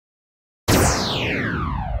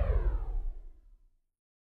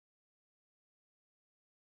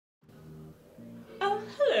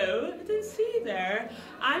there,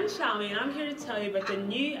 I'm Shami and I'm here to tell you about the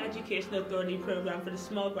new Education Authority programme for the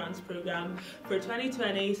Small Grants programme for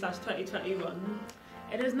 2020/2021.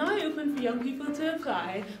 It is now open for young people to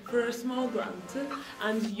apply for a small grant,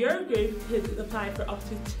 and your group could apply for up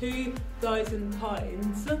to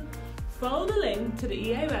 £2,000. Follow the link to the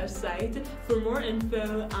EA website for more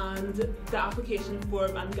info and the application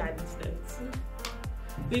form and guidance notes.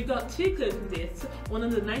 We've got two closing dates, one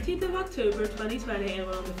on the 19th of October 2020 and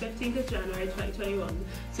one on the 15th of January 2021,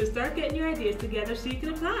 so start getting your ideas together so you can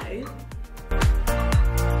apply.